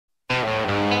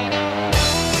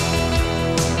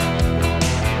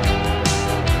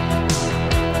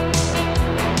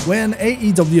When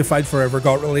AEW Fight Forever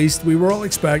got released, we were all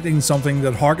expecting something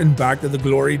that harkened back to the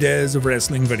glory days of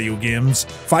wrestling video games.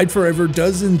 Fight Forever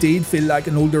does indeed feel like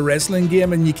an older wrestling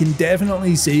game, and you can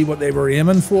definitely see what they were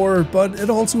aiming for, but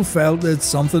it also felt that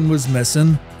something was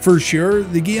missing. For sure,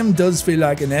 the game does feel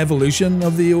like an evolution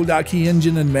of the old Aki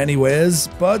engine in many ways,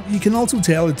 but you can also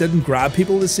tell it didn't grab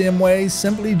people the same way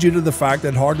simply due to the fact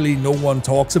that hardly no one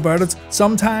talks about it.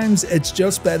 Sometimes it's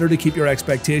just better to keep your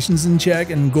expectations in check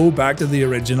and go back to the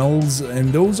originals,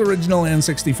 and those original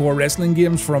N64 wrestling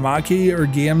games from Aki are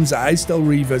games I still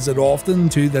revisit often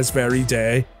to this very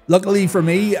day. Luckily for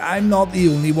me, I'm not the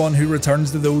only one who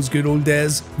returns to those good old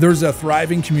days. There's a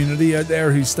thriving community out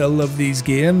there who still love these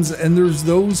games, and there's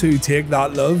those who take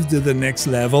that love to the next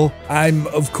level. I'm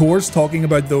of course talking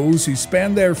about those who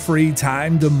spend their free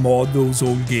time to mod those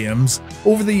old games.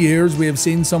 Over the years we have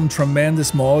seen some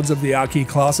tremendous mods of the Aki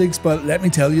classics, but let me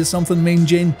tell you something, Mean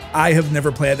Gene, I have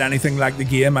never played anything like the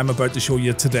game I'm about to show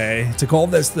you today. To call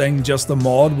this thing just a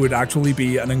mod would actually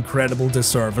be an incredible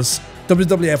disservice.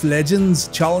 WWF Legends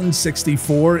Challenge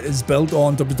 64 is built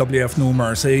on WWF No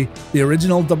Mercy. The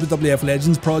original WWF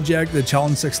Legends project that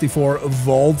Challenge 64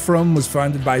 evolved from was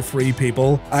founded by three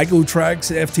people: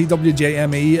 Icotrex,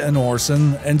 FTWJME and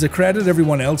Orson, and to credit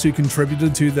everyone else who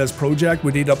contributed to this project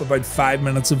would eat up about 5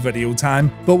 minutes of video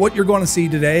time. But what you're going to see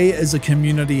today is a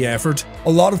community effort.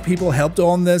 A lot of people helped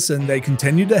on this, and they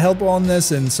continue to help on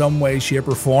this in some way, shape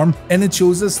or form, and it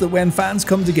shows us that when fans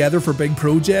come together for big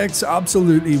projects,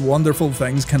 absolutely wonderful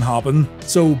things can happen.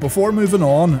 So before moving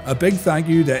on, a big thank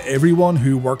you to everyone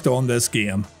who worked on this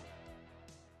game.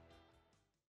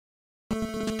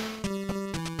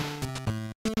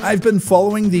 I've been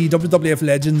following the WWF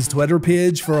Legends Twitter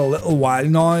page for a little while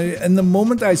now, and the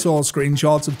moment I saw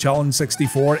screenshots of Challenge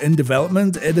 64 in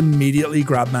development, it immediately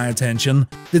grabbed my attention.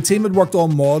 The team had worked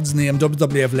on mods named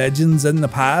WWF Legends in the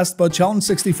past, but Challenge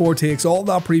 64 takes all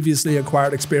that previously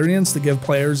acquired experience to give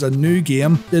players a new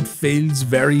game that feels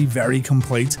very, very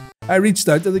complete. I reached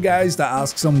out to the guys to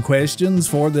ask some questions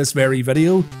for this very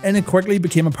video, and it quickly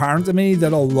became apparent to me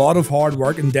that a lot of hard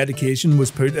work and dedication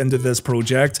was put into this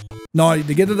project. Now,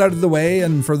 to get it out of the way,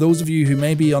 and for those of you who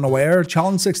may be unaware,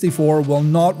 Challenge 64 will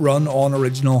not run on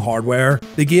original hardware.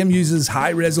 The game uses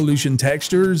high-resolution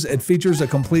textures, it features a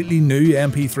completely new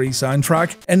MP3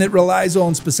 soundtrack, and it relies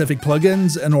on specific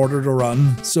plugins in order to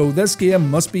run, so this game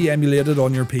must be emulated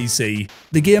on your PC.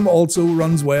 The game also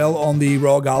runs well on the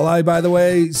ROG Ally, by the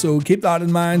way, so keep that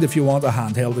in mind if you want a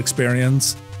handheld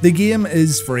experience. The game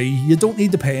is free, you don't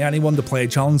need to pay anyone to play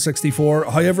Challenge 64,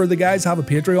 however the guys have a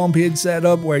Patreon page set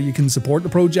up where you can support the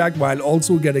project while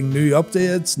also getting new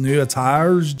updates, new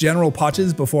attires, general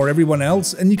patches before everyone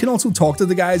else, and you can also talk to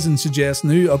the guys and suggest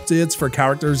new updates for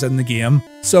characters in the game.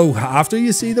 So after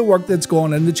you see the work that's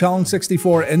gone into Challenge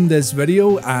 64 in this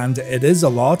video, and it is a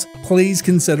lot, please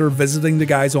consider visiting the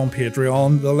guys on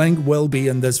Patreon, the link will be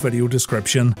in this video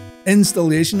description.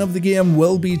 Installation of the game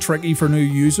will be tricky for new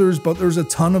users, but there's a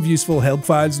ton of useful help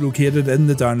files located in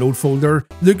the download folder.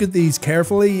 Look at these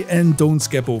carefully and don't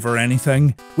skip over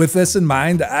anything. With this in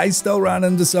mind, I still ran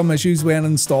into some issues when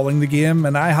installing the game,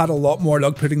 and I had a lot more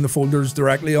luck putting the folders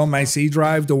directly on my C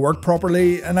drive to work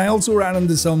properly, and I also ran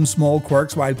into some small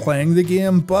quirks while playing the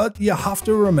game, but you have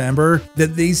to remember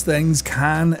that these things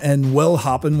can and will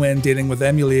happen when dealing with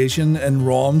emulation and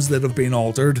ROMs that have been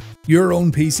altered. Your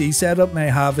own PC setup may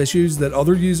have issues that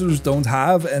other users don't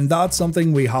have, and that's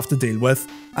something we have to deal with.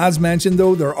 As mentioned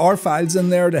though, there are files in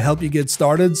there to help you get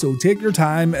started, so take your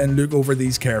time and look over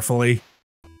these carefully.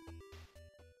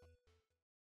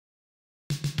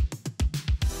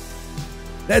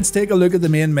 Let's take a look at the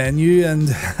main menu, and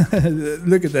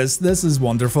look at this is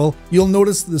wonderful. You'll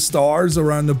notice the stars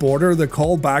around the border that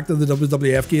call back to the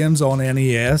WWF games on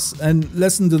NES, and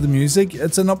listen to the music,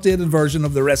 it's an updated version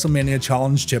of the WrestleMania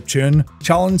Challenge chiptune.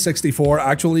 Challenge 64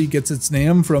 actually gets its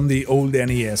name from the old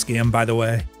NES game, by the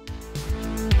way.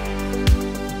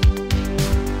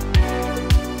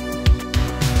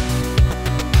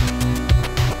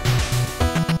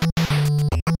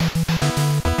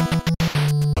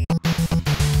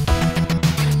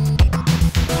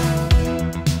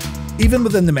 Even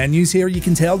within the menus here, you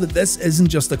can tell that this isn't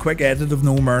just a quick edit of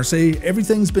No Mercy.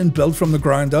 Everything's been built from the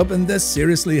ground up, and this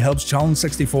seriously helps Challenge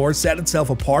 64 set itself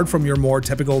apart from your more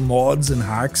typical mods and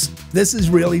hacks. This is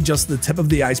really just the tip of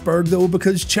the iceberg though,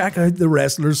 because check out the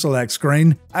wrestler select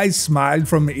screen. I smiled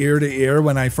from ear to ear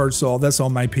when I first saw this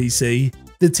on my PC.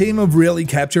 The team have really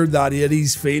captured that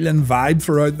 80s feel and vibe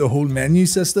throughout the whole menu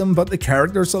system, but the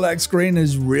character select screen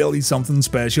is really something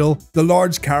special. The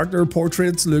large character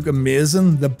portraits look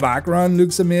amazing, the background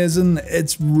looks amazing,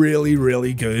 it's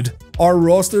really good. Our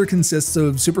roster consists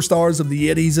of superstars of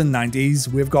the 80s and 90s.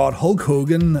 We've got Hulk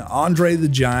Hogan, Andre the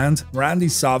Giant, Randy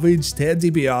Savage, Ted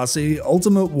DiBiase,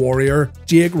 Ultimate Warrior,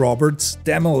 Jake Roberts,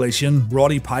 Demolition,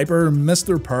 Roddy Piper,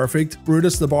 Mr. Perfect,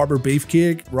 Brutus the Barber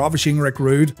Beefcake, Ravishing Rick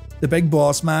Rude, The Big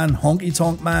Boss Man, Honky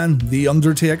Tonk Man, The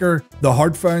Undertaker, The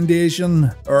Hart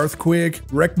Foundation, Earthquake,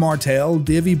 Rick Martel,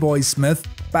 Davey Boy Smith,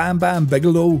 Bam Bam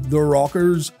Bigelow, The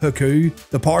Rockers, Haku,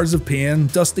 The Powers of Pain,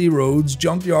 Dusty Rhodes,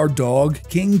 Junkyard Dog,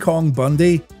 King Kong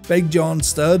Bundy, Big John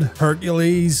Studd,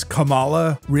 Hercules,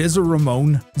 Kamala, Razor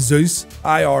Ramon, Zeus,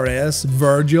 IRS,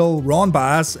 Virgil, Ron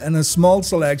Bass, and a small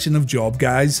selection of job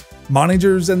guys.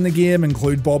 Managers in the game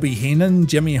include Bobby Heenan,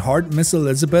 Jimmy Hart, Miss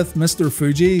Elizabeth, Mr.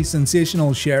 Fuji,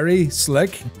 Sensational Sherry,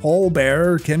 Slick, Paul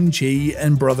Bearer, Kim Chi,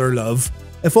 and Brother Love.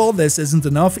 If all this isn't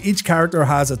enough, each character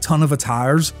has a ton of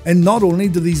attires, and not only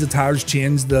do these attires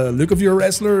change the look of your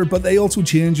wrestler, but they also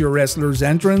change your wrestler's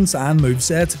entrance and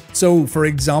moveset. So for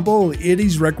example,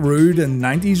 80s Rick Rude and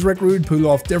 90s Rick Rude pull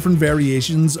off different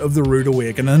variations of the Rude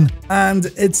Awakening. And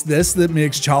it's this that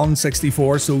makes Challenge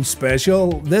 64 so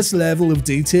special, this level of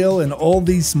detail and all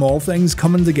these small things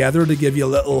coming together to give you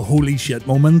little holy shit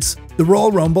moments. The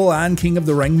Royal Rumble and King of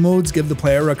the Ring modes give the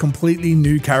player a completely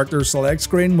new character select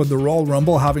screen, with the Royal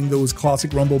Rumble having those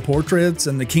classic Rumble portraits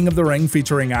and the King of the Ring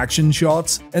featuring action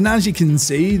shots. And as you can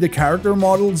see, the character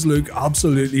models look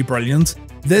absolutely brilliant.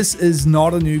 This is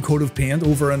not a new coat of paint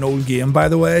over an old game, by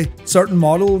the way. Certain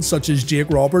models such as Jake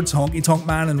Roberts, Honky Tonk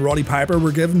Man and Roddy Piper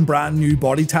were given brand new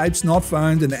body types not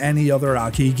found in any other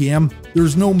Aki game.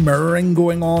 There's no mirroring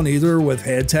going on either with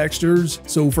head textures.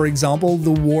 So for example, the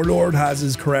Warlord has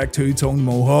his correct two-tone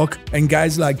mohawk, and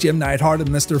guys like Jim Neidhart and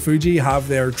Mr. Fuji have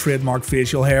their trademark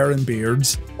facial hair and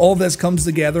beards. All this comes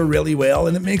together really well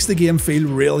and it makes the game feel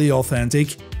really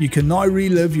authentic. You can now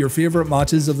relive your favourite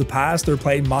matches of the past or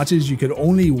play matches you could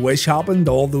only wish happened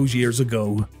all those years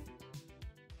ago.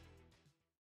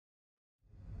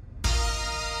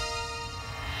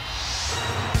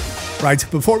 Right,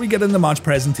 before we get into match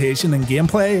presentation and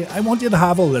gameplay, I want you to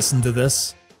have a listen to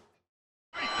this.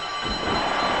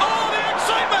 Oh, the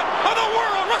excitement of the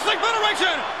World Wrestling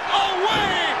Federation!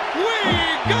 Away we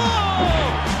go!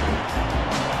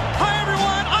 Hi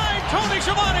everyone, I'm Tony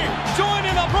Schiavone, joined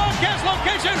in the broadcast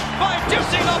location by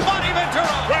Juicy the Body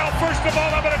Ventura. Well, first of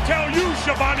all, I'm going to tell you,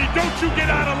 Schiavone, don't you get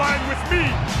out of line with me,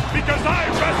 because I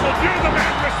wrestled. You're the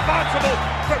man responsible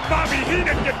for Bobby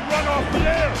Heenan getting run off the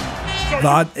air.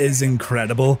 That is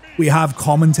incredible. We have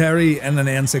commentary in an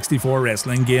N64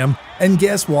 wrestling game. And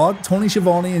guess what? Tony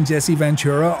Schiavone and Jesse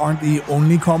Ventura aren't the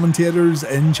only commentators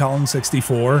in Challenge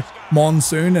 64.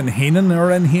 Monsoon and Heenan are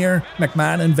in here.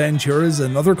 McMahon and Ventura is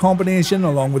another combination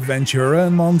along with Ventura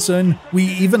and Monsoon. We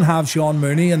even have Sean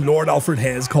Mooney and Lord Alfred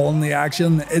Hayes calling the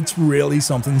action. It's really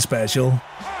something special.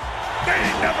 They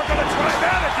ain't never going to try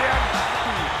that again.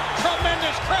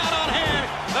 Tremendous crowd on hand.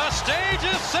 The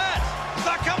stage is set.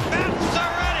 The combatants are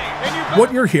ready.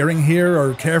 What you're hearing here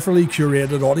are carefully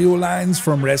curated audio lines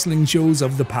from wrestling shows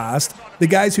of the past. The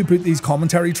guys who put these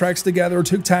commentary tracks together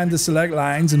took time to select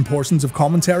lines and portions of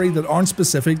commentary that aren't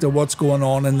specific to what's going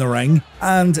on in the ring.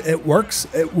 And it works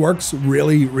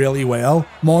really, really well.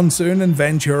 Monsoon and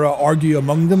Ventura argue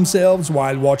among themselves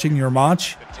while watching your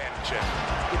match. Attention.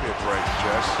 Give me a break,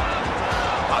 Jess.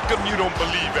 How come you don't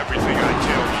believe everything I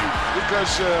tell you?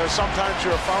 Because sometimes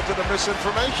you're a fountain of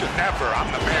misinformation. Never.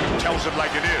 I'm the man who tells it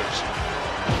like it is.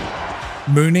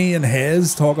 Mooney and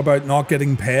Hayes talk about not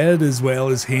getting paid, as well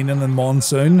as Heenan and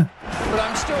Monsoon. But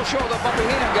I'm still sure that Bobby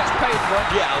Heenan gets paid for it.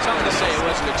 Yeah, I was going to say it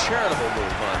wasn't a charitable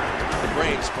move on the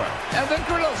Brains part. And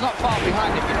Venturo's not far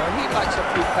behind him, you know. He likes a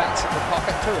few pence in the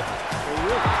pocket too.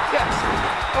 Yes.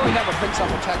 Oh, he never picks up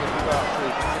a tag if we go out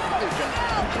free.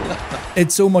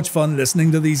 It's so much fun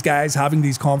listening to these guys having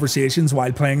these conversations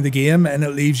while playing the game, and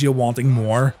it leaves you wanting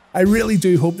more. I really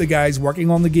do hope the guys working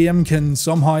on the game can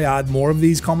somehow add more of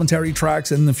these commentary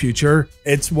tracks in the future.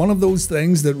 It's one of those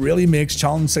things that really makes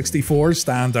Challenge 64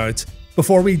 stand out.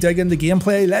 Before we dig into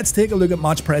gameplay, let's take a look at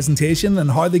match presentation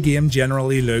and how the game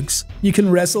generally looks. You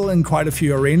can wrestle in quite a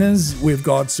few arenas. We've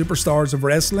got Superstars of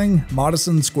Wrestling,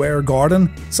 Madison Square Garden,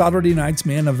 Saturday night's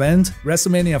main event,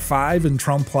 WrestleMania 5 in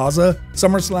Trump Plaza,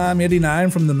 SummerSlam 89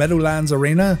 from the Meadowlands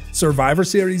Arena, Survivor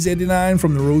Series 89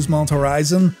 from the Rosemont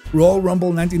Horizon, Royal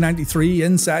Rumble 1993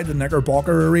 inside the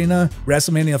Knickerbocker Arena,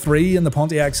 WrestleMania 3 in the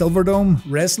Pontiac Silverdome,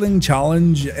 Wrestling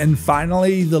Challenge, and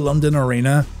finally the London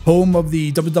Arena, home of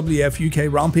the WWF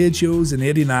UK Rampage shows in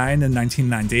 89 and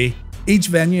 1990. Each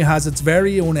venue has its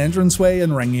very own entranceway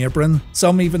and ring apron.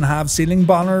 Some even have ceiling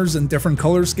banners and different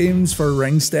colour schemes for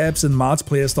ring steps and mats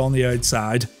placed on the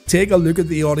outside. Take a look at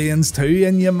the audience too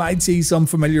and you might see some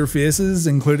familiar faces,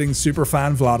 including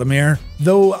superfan Vladimir,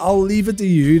 though I'll leave it to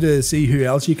you to see who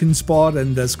else you can spot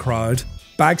in this crowd.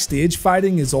 Backstage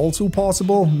fighting is also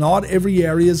possible. Not every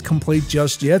area is complete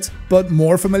just yet, but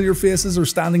more familiar faces are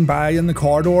standing by in the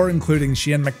corridor, including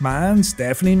Shane McMahon,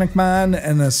 Stephanie McMahon,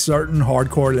 and a certain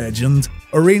hardcore legend.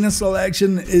 Arena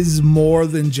selection is more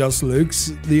than just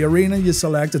looks. The arena you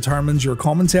select determines your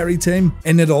commentary team,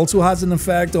 and it also has an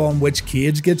effect on which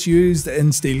cage gets used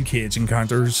in steel cage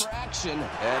encounters. Action,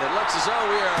 and it looks as though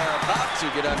we are about to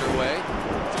get underway.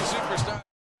 Two superstars.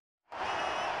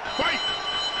 Fight!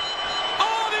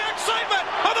 Oh, the excitement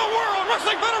of the World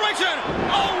Wrestling Federation!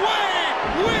 Away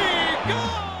we go!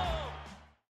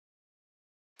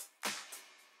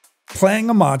 Playing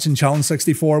a match in Challenge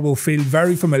 64 will feel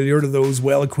very familiar to those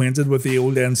well acquainted with the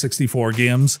old N64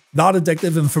 games. That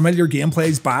addictive and familiar gameplay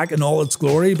is back in all its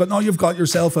glory, but now you've got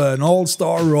yourself an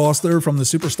all-star roster from the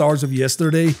superstars of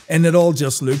yesterday, and it all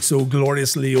just looks so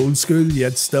gloriously old school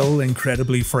yet still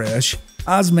incredibly fresh.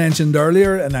 As mentioned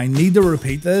earlier, and I need to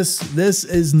repeat this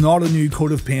is not a new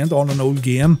coat of paint on an old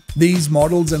game. These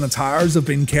models and attires have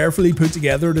been carefully put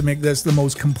together to make this the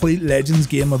most complete Legends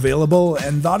game available,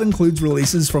 and that includes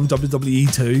releases from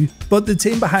WWE too. But the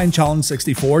team behind Challenge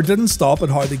 64 didn't stop at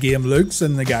how the game looks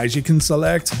and the guys you can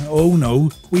select. Oh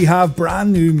no, we have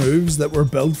brand new moves that were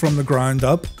built from the ground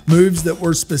up, moves that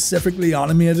were specifically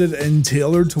animated and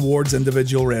tailored towards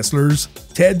individual wrestlers.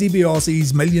 Ted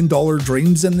DiBiase's $1 Million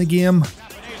Dreams in the game.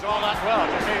 He's all that well.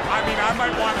 I mean, I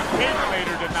might want a favor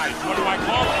later tonight. What do I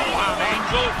call it? Wow,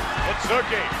 Angel? It's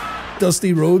okay.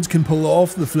 Dusty Rhodes can pull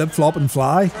off the flip-flop and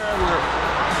fly.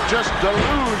 We're just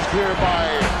deluged here by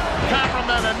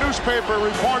cameramen and newspaper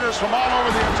reporters from all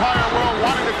over the entire world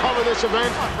wanting to cover this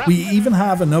event. We even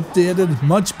have an updated,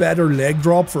 much better leg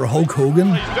drop for Hulk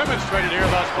Hogan. He's demonstrated here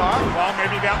thus far. Well,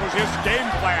 maybe that was his game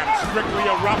plan. Strictly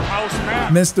a roughhouse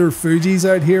man. Mr. Fuji's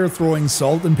out here throwing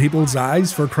salt in people's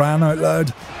eyes, for crying out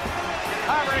loud.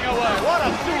 Hammering away. What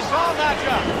a seesaw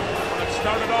matchup. Well, it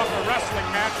started off a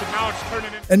wrestling match and now it's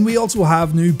turning into... And we also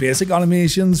have new basic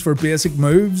animations for basic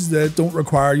moves that don't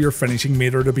require your finishing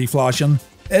meter to be flashing.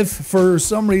 If for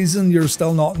some reason you're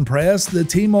still not impressed, the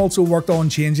team also worked on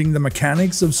changing the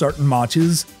mechanics of certain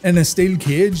matches. In a steel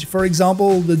cage, for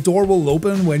example, the door will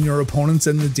open when your opponent's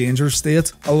in the danger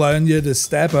state, allowing you to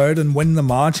step out and win the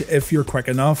match if you're quick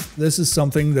enough. This is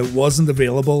something that wasn't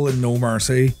available in No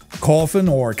Mercy. Coffin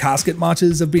or casket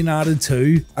matches have been added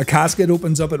too. A casket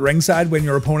opens up at ringside when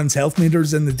your opponent's health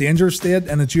meter's in the danger state,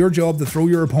 and it's your job to throw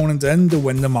your opponent in to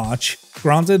win the match.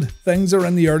 Granted, things are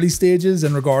in the early stages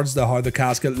in regards to how the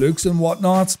casket looks and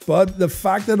whatnot, but the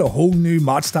fact that a whole new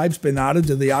match type's been added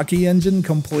to the Aki engine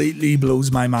completely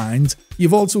blows my mind.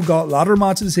 You've also got ladder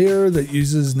matches here that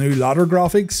uses new ladder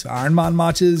graphics, Iron Man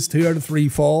matches, 2 out of 3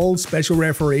 falls, special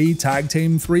referee, tag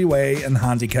team, 3-way and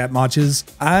handicap matches,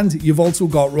 and you've also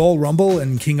got Royal Rumble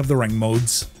and King of the Ring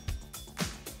modes.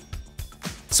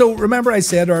 So remember I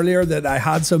said earlier that I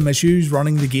had some issues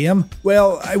running the game?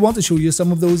 Well, I want to show you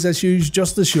some of those issues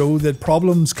just to show that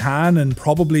problems can and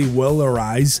probably will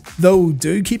arise. Though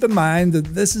do keep in mind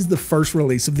that this is the first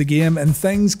release of the game and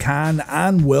things can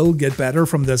and will get better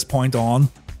from this point on.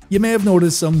 You may have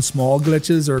noticed some small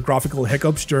glitches or graphical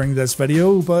hiccups during this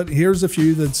video, but here's a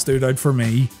few that stood out for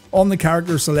me. On the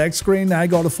character select screen, I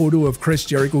got a photo of Chris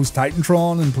Jericho's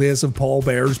Titantron in place of Paul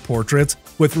Bear's portrait.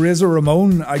 With Razor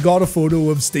Ramon, I got a photo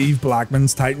of Steve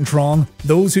Blackman's Titantron.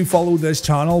 Those who follow this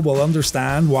channel will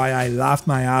understand why I laughed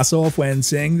my ass off when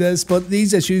saying this, but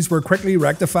these issues were quickly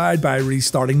rectified by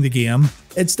restarting the game.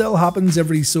 It still happens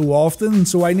every so often,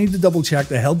 so I need to double check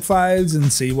the help files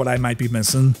and see what I might be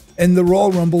missing. In the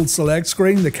Royal Rumble select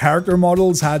screen, the character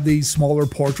models had these smaller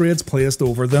portraits placed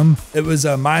over them. It was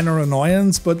a minor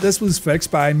annoyance, but this was fixed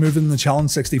by moving the Challenge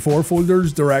 64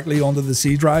 folders directly onto the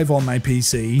C drive on my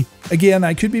PC. Again,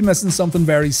 I could be missing something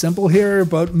very simple here,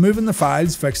 but moving the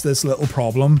files fixed this little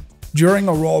problem. During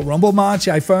a Royal Rumble match,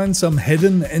 I found some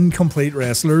hidden, incomplete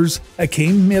wrestlers.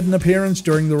 Akeem made an appearance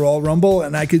during the Royal Rumble,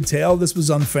 and I could tell this was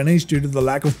unfinished due to the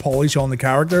lack of polish on the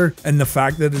character and the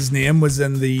fact that his name was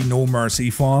in the No Mercy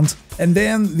font. And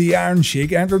then the Iron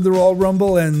Sheik entered the Royal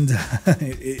Rumble and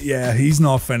yeah, he's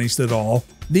not finished at all.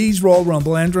 These Royal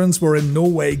Rumble entrants were in no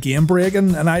way game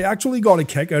breaking, and I actually got a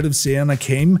kick out of seeing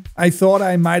Akeem. I thought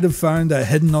I might have found a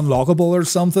hidden unlockable or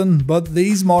something, but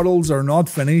these models are not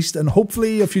finished, and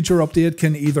hopefully a future update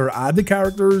can either add the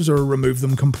characters or remove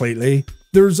them completely.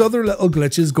 There's other little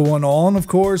glitches going on, of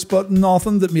course, but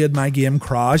nothing that made my game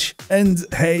crash. And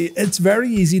hey, it's very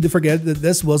easy to forget that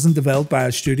this wasn't developed by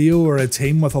a studio or a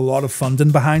team with a lot of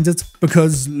funding behind it,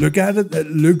 because look at it, it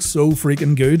looks so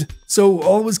freaking good. So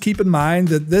always keep in mind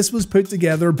that this was put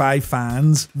together by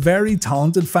fans, very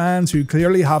talented fans who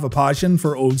clearly have a passion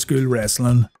for old school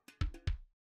wrestling.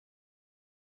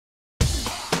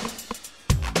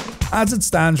 As it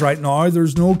stands right now,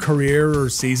 there's no career or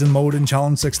season mode in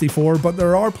Challenge 64, but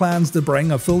there are plans to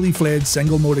bring a fully fledged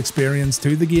single mode experience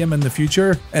to the game in the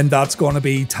future, and that's going to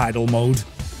be title mode.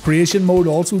 Creation mode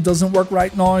also doesn't work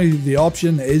right now, the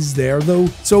option is there though,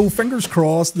 so fingers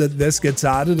crossed that this gets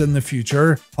added in the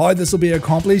future. How this will be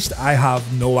accomplished, I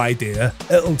have no idea.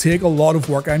 It'll take a lot of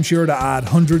work, I'm sure, to add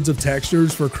hundreds of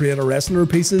textures for Create a Wrestler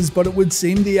pieces, but it would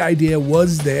seem the idea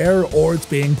was there or it's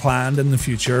being planned in the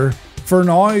future. For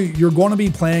now, you're going to be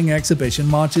playing exhibition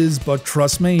matches, but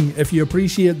trust me, if you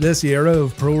appreciate this era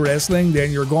of pro wrestling,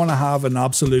 then you're going to have an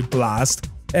absolute blast.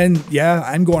 And yeah,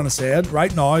 I'm going to say it,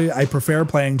 right now I prefer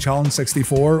playing Challenge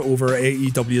 64 over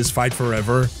AEW's Fight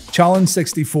Forever. Challenge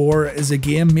 64 is a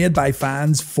game made by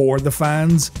fans for the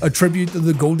fans, a tribute to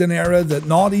the golden era that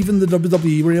not even the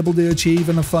WWE were able to achieve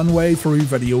in a fun way through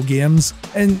video games.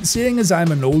 And seeing as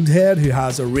I'm an old head who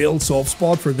has a real soft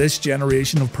spot for this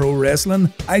generation of pro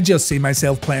wrestling, I just see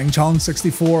myself playing Challenge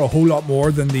 64 a whole lot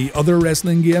more than the other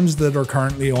wrestling games that are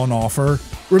currently on offer.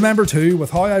 Remember too,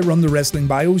 with how I run the Wrestling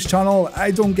Bios channel,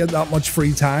 I don't get that much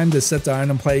free time to sit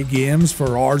down and play games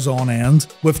for hours on end.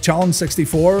 With Challenge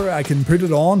 64, I can put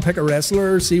it on, pick a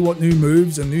wrestler, see what new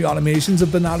moves and new animations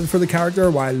have been added for the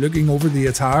character while looking over the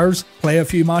attires, play a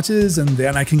few matches, and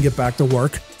then I can get back to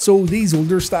work. So these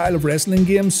older style of wrestling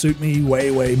games suit me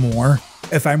way more.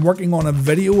 If I'm working on a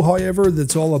video, however,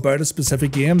 that's all about a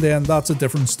specific game, then that's a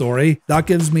different story. That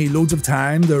gives me loads of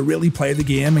time to really play the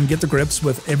game and get to grips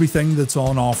with everything that's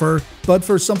on offer. But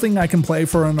for something I can play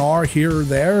for an hour here or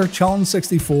there, Challenge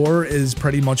 64 is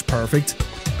pretty much perfect.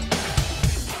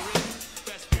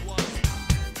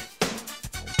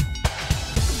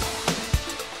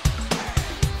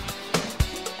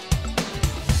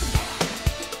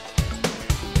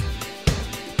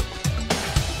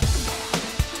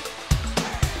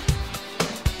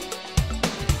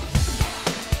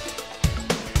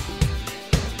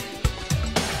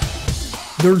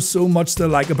 There's so much to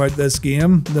like about this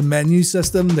game. The menu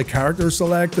system, the character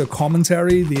select, the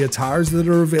commentary, the attires that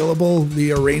are available,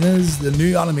 the arenas, the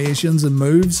new animations and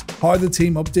moves, how the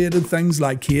team updated things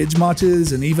like cage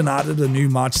matches and even added a new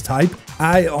match type.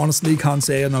 I honestly can't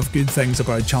say enough good things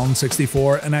about Challenge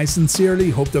 64, and I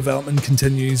sincerely hope development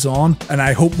continues on, and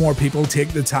I hope more people take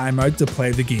the time out to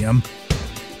play the game.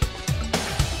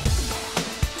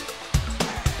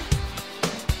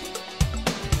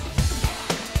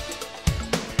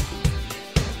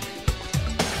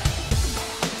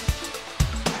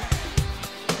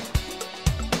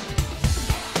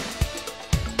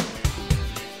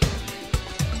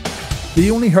 The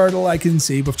only hurdle I can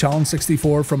see with Challenge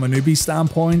 64 from a newbie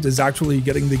standpoint is actually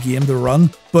getting the game to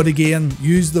run. But again,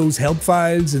 use those help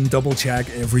files and double check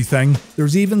everything.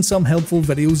 There's even some helpful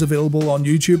videos available on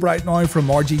YouTube right now from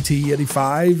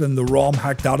RGT85 and the ROM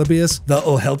hack database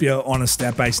that'll help you on a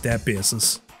step-by-step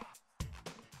basis.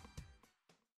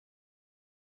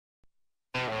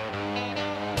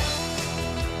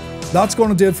 That's going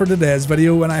to do it for today's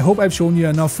video, and I hope I've shown you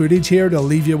enough footage here to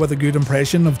leave you with a good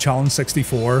impression of Challenge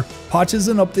 64. Patches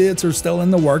and updates are still in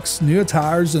the works, new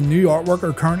attires and new artwork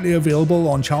are currently available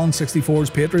on Challenge 64's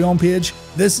Patreon page.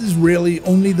 This is really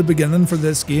only the beginning for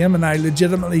this game, and I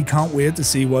legitimately can't wait to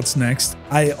see what's next.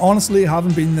 I honestly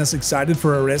haven't been this excited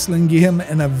for a wrestling game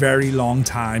in a very long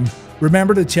time.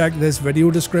 Remember to check this video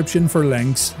description for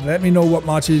links. Let me know what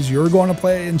matches you're going to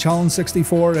play in Challenge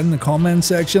 64 in the comment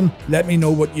section. Let me know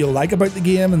what you like about the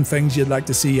game and things you'd like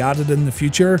to see added in the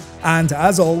future. And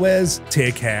as always,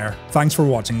 take care. Thanks for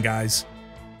watching, guys.